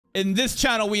In this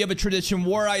channel, we have a tradition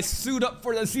where I suit up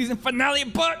for the season finale,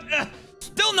 but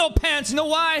still no pants. You know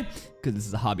why? Because this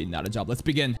is a hobby, not a job. Let's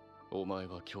begin.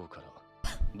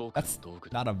 That's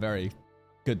not a very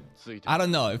good... I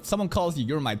don't know. If someone calls you,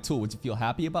 you're my tool, would you feel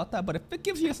happy about that? But if it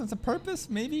gives you a sense of purpose,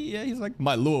 maybe, yeah, he's like,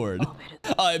 my lord.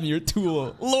 I'm your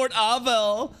tool. Lord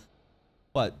Abel.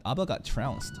 But Abel got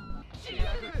trounced.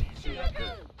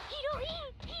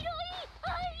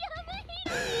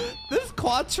 This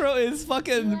Quattro is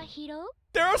fucking...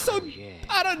 They're all so...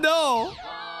 I don't know.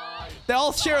 They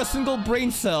all share a single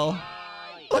brain cell.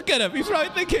 Look at him. He's probably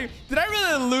thinking, did I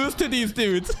really lose to these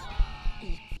dudes?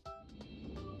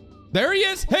 There he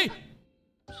is. Hey.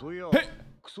 Hey.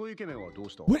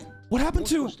 What happened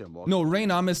to... No,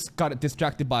 Rain Amis got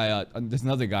distracted by there's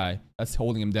another guy that's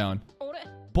holding him down.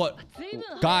 But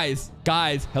guys,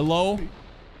 hello?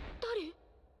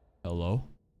 Hello?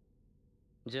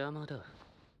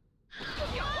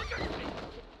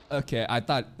 Okay, I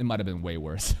thought it might have been way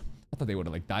worse. I thought they would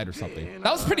have like died or something.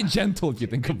 That was pretty gentle if you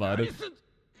think about it.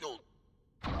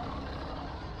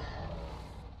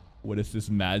 What is this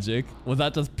magic? Was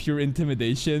that just pure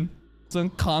intimidation? Some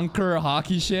conquer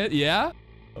hockey shit? Yeah?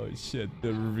 Oh shit,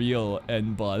 the real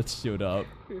end boss showed up.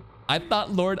 I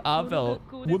thought Lord Abel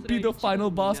would be the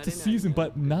final boss this season,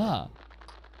 but nah.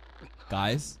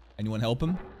 Guys, anyone help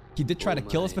him? He did try to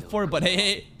kill us before, but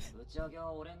hey. Where'd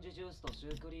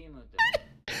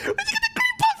you get the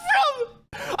cream puff from?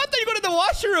 I thought you were going to the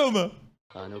washroom.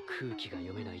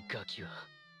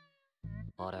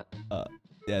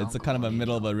 Yeah, it's a kind of a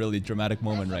middle of a really dramatic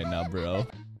moment right now, bro.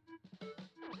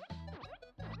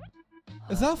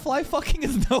 Is that fly fucking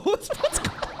his nose? What's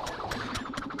going on?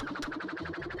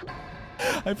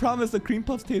 I promise the cream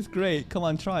puffs taste great. Come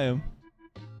on, try them.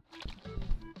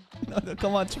 No,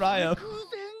 come on, try them.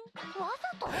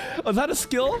 Was that a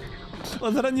skill?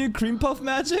 Was that a new cream puff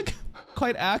magic?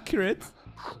 Quite accurate.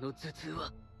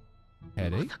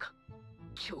 Headache?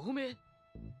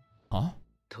 Huh?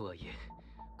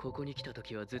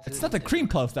 It's not the cream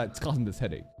puff that's causing this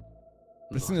headache.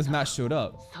 As soon as Mash showed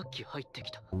up.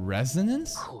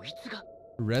 Resonance?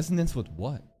 Resonance with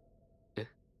what?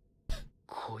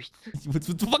 What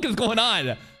the fuck is going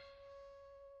on?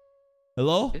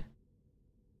 Hello?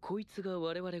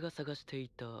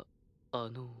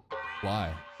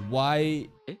 Why? Why?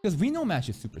 Because we know Mash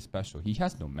is super special. He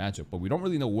has no magic, but we don't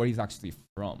really know where he's actually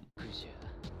from.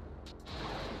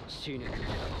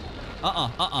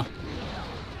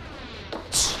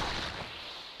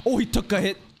 Oh, he took a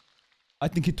hit. I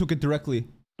think he took it directly.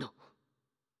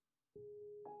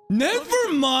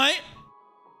 Never mind.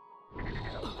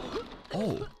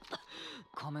 Oh.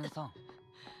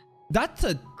 That's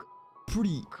a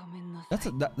pretty... That's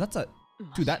a...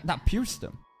 Dude, that pierced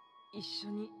him.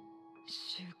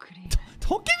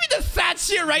 Don't give me the sad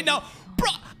shit right now. Bro,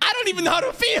 I don't even know how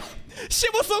to feel.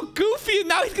 Shit was so goofy and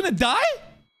now he's gonna die?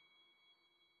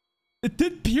 It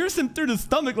did pierce him through the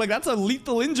stomach. Like, that's a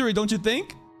lethal injury, don't you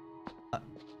think?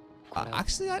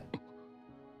 Actually,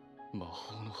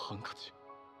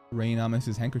 Rain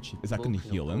Amis's handkerchief. Is that gonna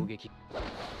heal him?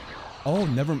 Oh,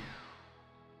 never...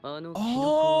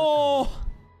 Oh!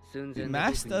 Dude,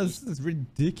 Mash does this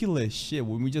ridiculous shit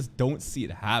when we just don't see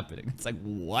it happening. It's like,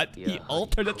 what? He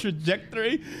altered the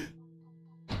trajectory?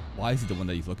 Why is he the one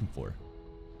that he's looking for?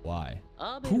 Why?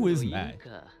 Who is Mash?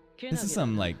 This is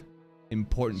some, like,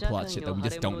 important plot shit that we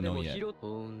just don't know yet.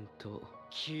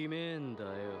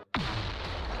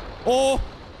 Oh!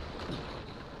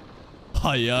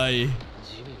 Hayai.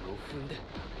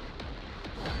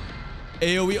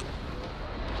 AoE.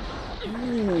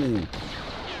 Ooh.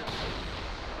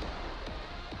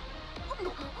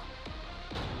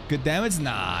 Good damage?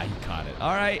 Nah, he caught it.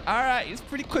 Alright, alright. He's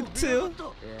pretty quick too.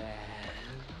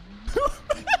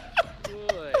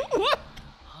 What?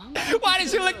 Why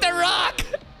did you lick the rock?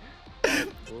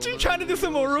 You trying to do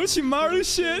some Orochimaru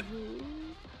shit?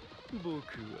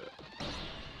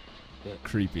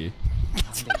 Creepy.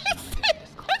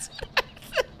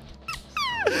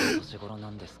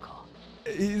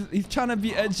 He's trying to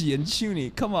be edgy and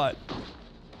chuny. Come on.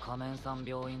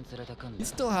 He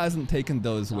still hasn't taken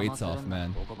those weights off,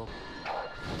 man.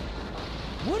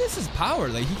 What is his power?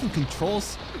 Like, he can control,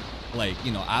 like,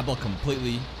 you know, Abel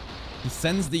completely. He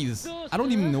sends these... I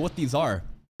don't even know what these are.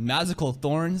 Magical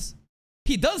thorns.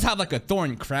 He does have, like, a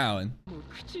thorn crown.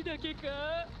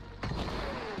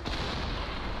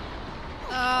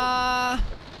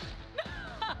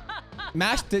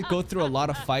 Mash did go through a lot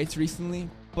of fights recently,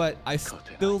 but I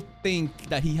still think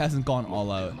that he hasn't gone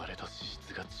all out.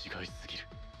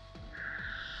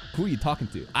 Who are you talking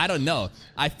to? I don't know.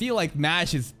 I feel like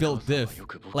Mash is built diff.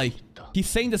 Like, He's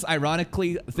saying this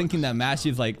ironically, thinking that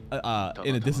Mashle is like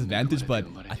in a disadvantage, but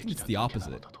I think it's the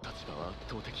opposite.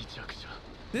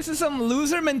 This is some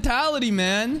loser mentality,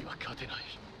 man.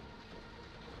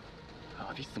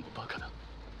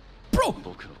 Bro,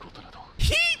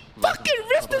 he fucking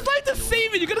risked his life to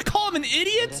save it. You're gonna call him an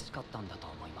idiot?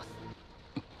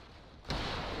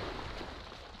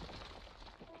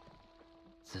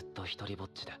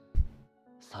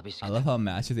 I love how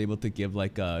Mash is able to give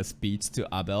like a speech to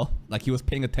Abel. Like he was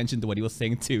paying attention to what he was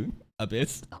saying to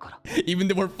Abyss. Even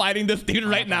though we're fighting this dude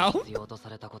right now.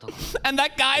 And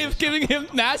that guy is giving him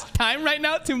Mash time right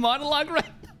now to monologue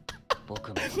right now.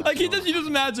 Like he just uses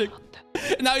magic.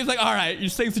 And now he's like, alright, you're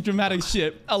saying some dramatic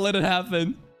shit. I'll let it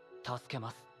happen.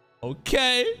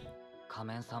 Okay.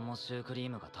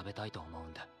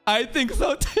 I think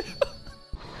so too.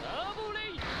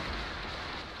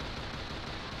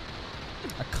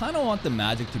 I kind of want the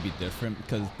magic to be different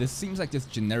because this seems like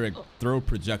just generic throw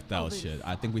projectile shit.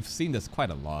 I think we've seen this quite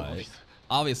a lot.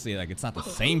 Obviously, like it's not the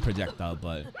same projectile,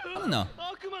 but I don't know.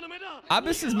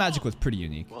 Abyss's magic was pretty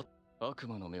unique.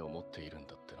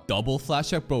 Double flash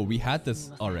check, bro. We had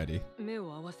this already.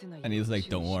 And he's like,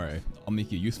 don't worry, I'll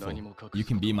make you useful. You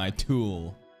can be my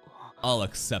tool. I'll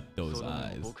accept those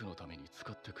eyes.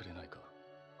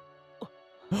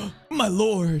 My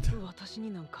lord.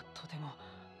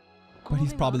 But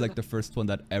he's probably like the first one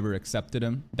that ever accepted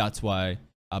him. That's why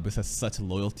Abyss has such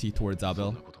loyalty towards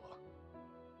Abel.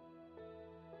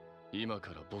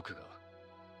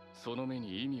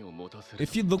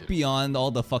 If you look beyond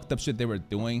all the fucked up shit they were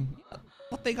doing,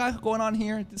 what they got going on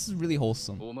here, this is really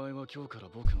wholesome.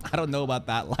 I don't know about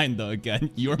that line though again.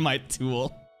 You're my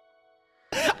tool.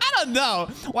 I don't know.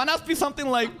 Why not be something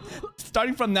like,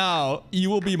 starting from now, you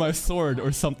will be my sword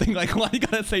or something? Like, why you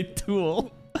gotta say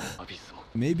tool?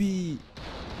 Maybe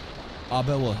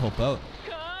Abel will help out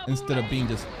instead of being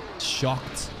just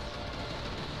shocked.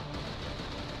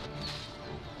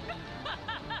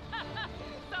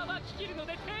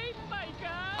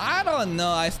 I don't know.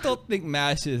 I still think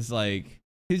Mash is like,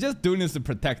 he's just doing this to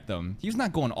protect them. He's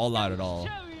not going all out at all.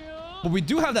 But we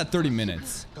do have that 30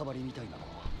 minutes.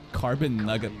 Carbon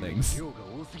nugget things.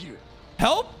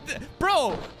 Help?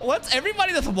 Bro, what's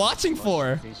everybody that's watching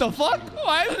for? The fuck?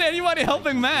 Why isn't anybody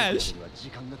helping Mash?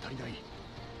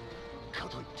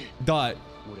 Dot,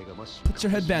 put your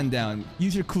headband down.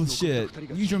 Use your cool shit.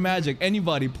 Use your magic.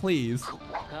 Anybody, please.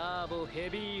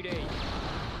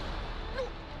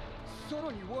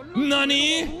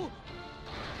 Nani?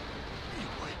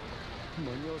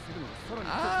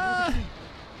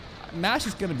 Mash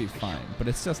is gonna be fine, but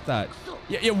it's just that.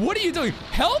 Yeah, what are you doing?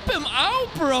 Help him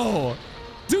out, bro!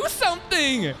 Do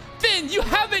something! Finn, you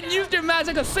haven't used your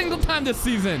magic a single time this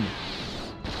season!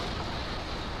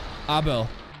 Abel.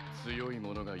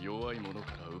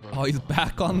 Oh, he's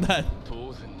back on that.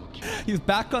 He's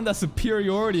back on that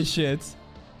superiority shit.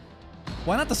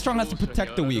 Why not the strong has to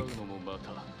protect the weak?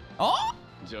 Oh?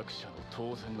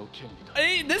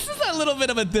 Hey, this is a little bit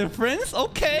of a difference.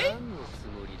 Okay.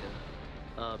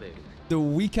 The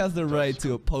weak has the right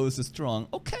to oppose the strong.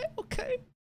 Okay, okay.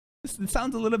 This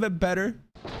sounds a little bit better.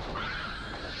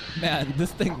 Man,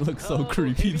 this thing looks so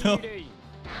creepy though.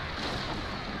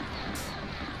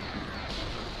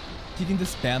 You can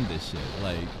just spam this shit,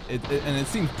 like, and it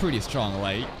seems pretty strong.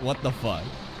 Like, what the fuck?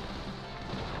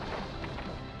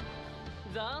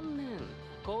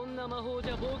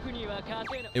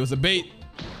 It was a bait.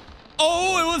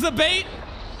 Oh, it was a bait.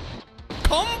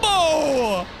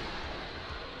 Combo.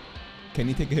 Can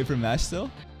he take a hit from Mash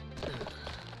still?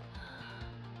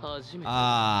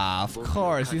 Ah, of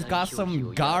course. He's got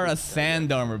some Gara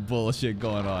sand armor bullshit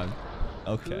going on.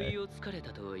 Okay.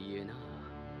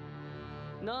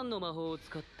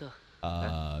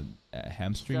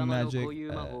 Hamstring magic,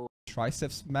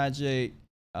 triceps magic,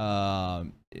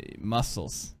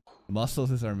 muscles.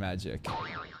 Muscles is our magic.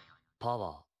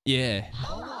 Yeah.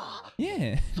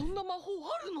 Yeah.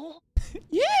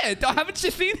 Yeah, haven't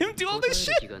you seen him do all this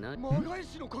shit?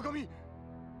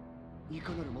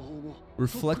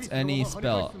 Reflect any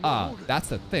spell. Ah, that's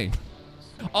the thing.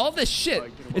 All this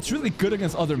shit, it's really good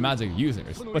against other magic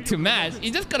users. But to Mash,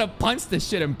 he's just gonna punch this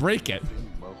shit and break it.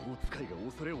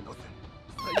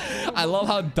 I love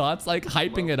how Dot's like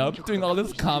hyping it up, doing all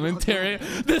this commentary.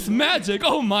 This magic,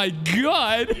 oh my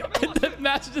god! And then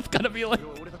Mash is just gonna be like,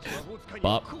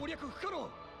 Bop.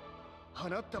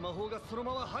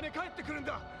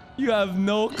 You have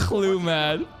no clue,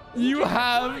 man. You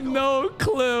have no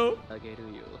clue.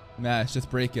 Mash, just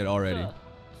break it already.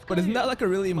 But isn't that like a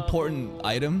really important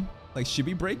item? Like, should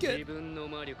we break it?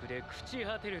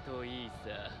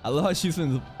 I love how she's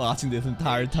been watching this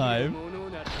entire time.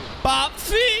 Bop,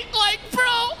 see? Like,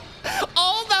 bro!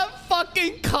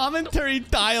 fucking commentary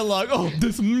dialogue. Oh,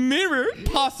 this mirror,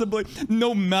 possibly.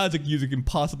 No magic user can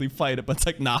possibly fight it, but it's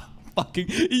like, nah, fucking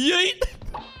yeet.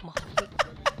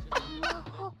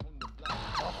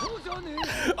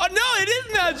 Oh no, it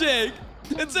is magic.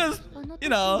 It's just, you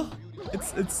know,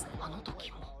 it's.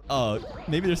 Oh,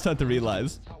 maybe they're starting to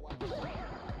realize.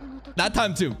 That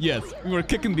time too, yes, we were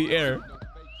kicking the air.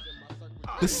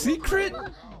 The secret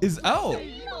is out.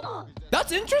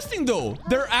 That's interesting though.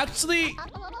 They're actually,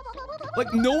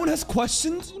 like, no one has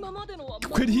questioned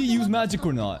could he use magic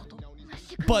or not.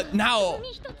 But now,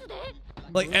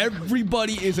 like,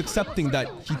 everybody is accepting that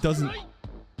he doesn't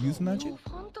use magic.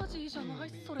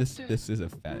 This is a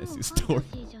fantasy story.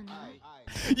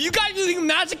 You guys using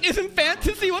magic isn't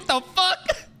fantasy? What the fuck?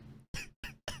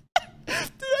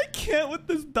 Dude, I can't with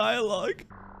this dialogue.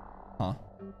 Huh?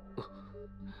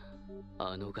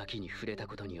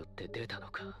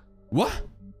 What?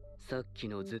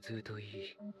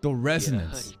 The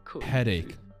resonance.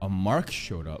 Headache. A mark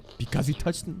showed up because he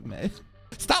touched the man.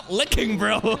 Stop licking,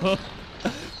 bro!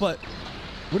 But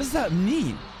what does that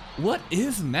mean? What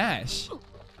is MASH?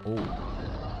 Oh.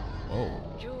 Oh.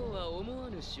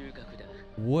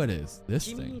 What is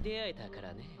this thing?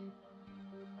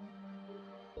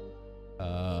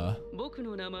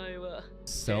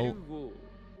 Cell.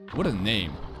 What a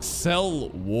name. Cell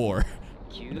War.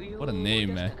 What a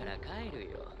name, man.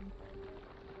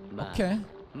 Okay.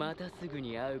 MASH,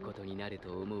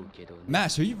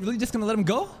 are you really just gonna let him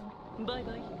go?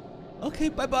 Okay,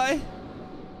 bye-bye.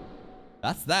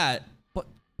 That's that. But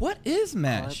what is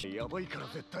MASH? You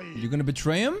gonna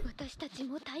betray him?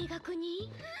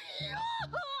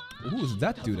 Who's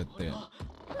that dude up there?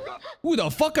 Who the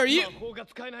fuck are you?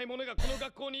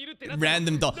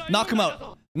 Random doll. Knock him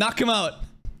out. Knock him out.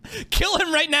 Kill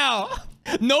him right now.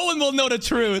 No one will know the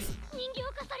truth.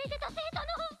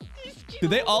 Did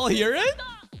they all hear it?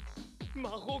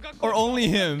 Or only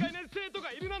him?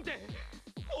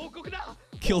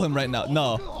 Kill him right now.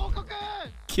 No.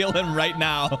 Kill him right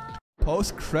now.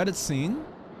 Post-credit scene.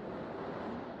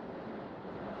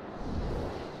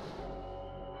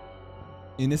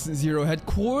 Innocent Zero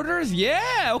headquarters?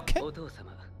 Yeah, okay.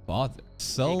 Father.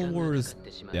 Cell War's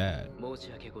dad. What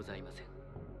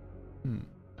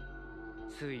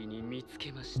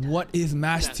is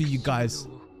MASH to you guys?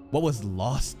 What was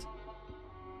lost?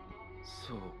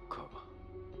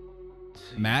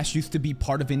 MASH used to be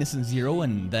part of Innocent Zero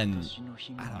and then,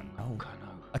 I don't know.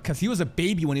 Because he was a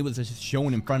baby when he was just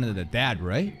shown in front of the dad,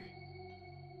 right?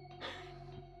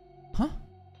 Huh?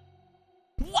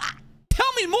 What?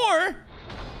 Tell me more!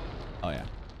 Oh, yeah.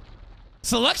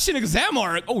 Selection exam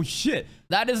arc. Oh, shit.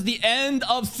 That is the end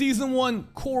of season 1,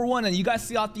 core 1. And you guys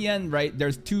see at the end, right?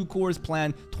 There's 2 cores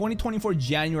planned. 2024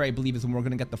 January, I believe, is when we're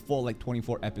going to get the full, like,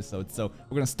 24 episodes. So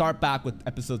we're going to start back with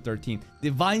episode 13.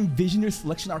 Divine Visioner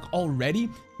selection arc already.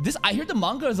 This, I hear the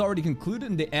manga is already concluded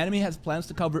and the anime has plans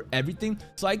to cover everything.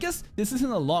 So I guess this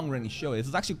isn't a long-running show. This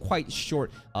is actually quite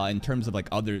short in terms of, like,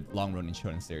 other long-running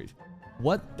shonen series.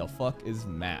 What the fuck is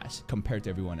MASH compared to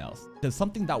everyone else? There's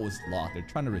something that was lost. They're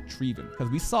trying to retrieve him.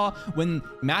 Because we saw when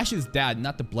MASH's dad,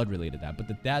 not the blood-related dad, but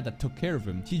the dad that took care of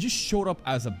him, he just showed up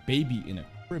as a baby in a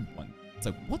crib one. It's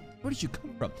like, what? Where did you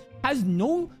come from? Has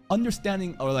no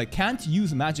understanding or like can't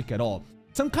use magic at all.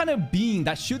 Some kind of being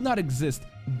that should not exist.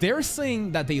 They're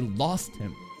saying that they lost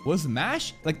him. Was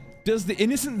MASH? Like, does the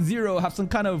Innocent Zero have some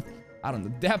kind of, I don't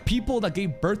know, they have people that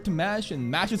gave birth to MASH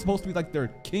and MASH is supposed to be like their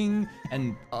king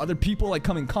and other people like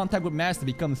come in contact with MASH to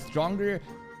become stronger?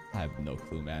 I have no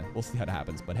clue, man. We'll see how that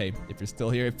happens. But hey, if you're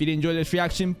still here, if you did enjoy this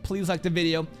reaction, please like the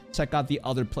video. Check out the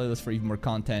other playlist for even more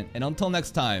content. And until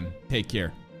next time, take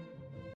care.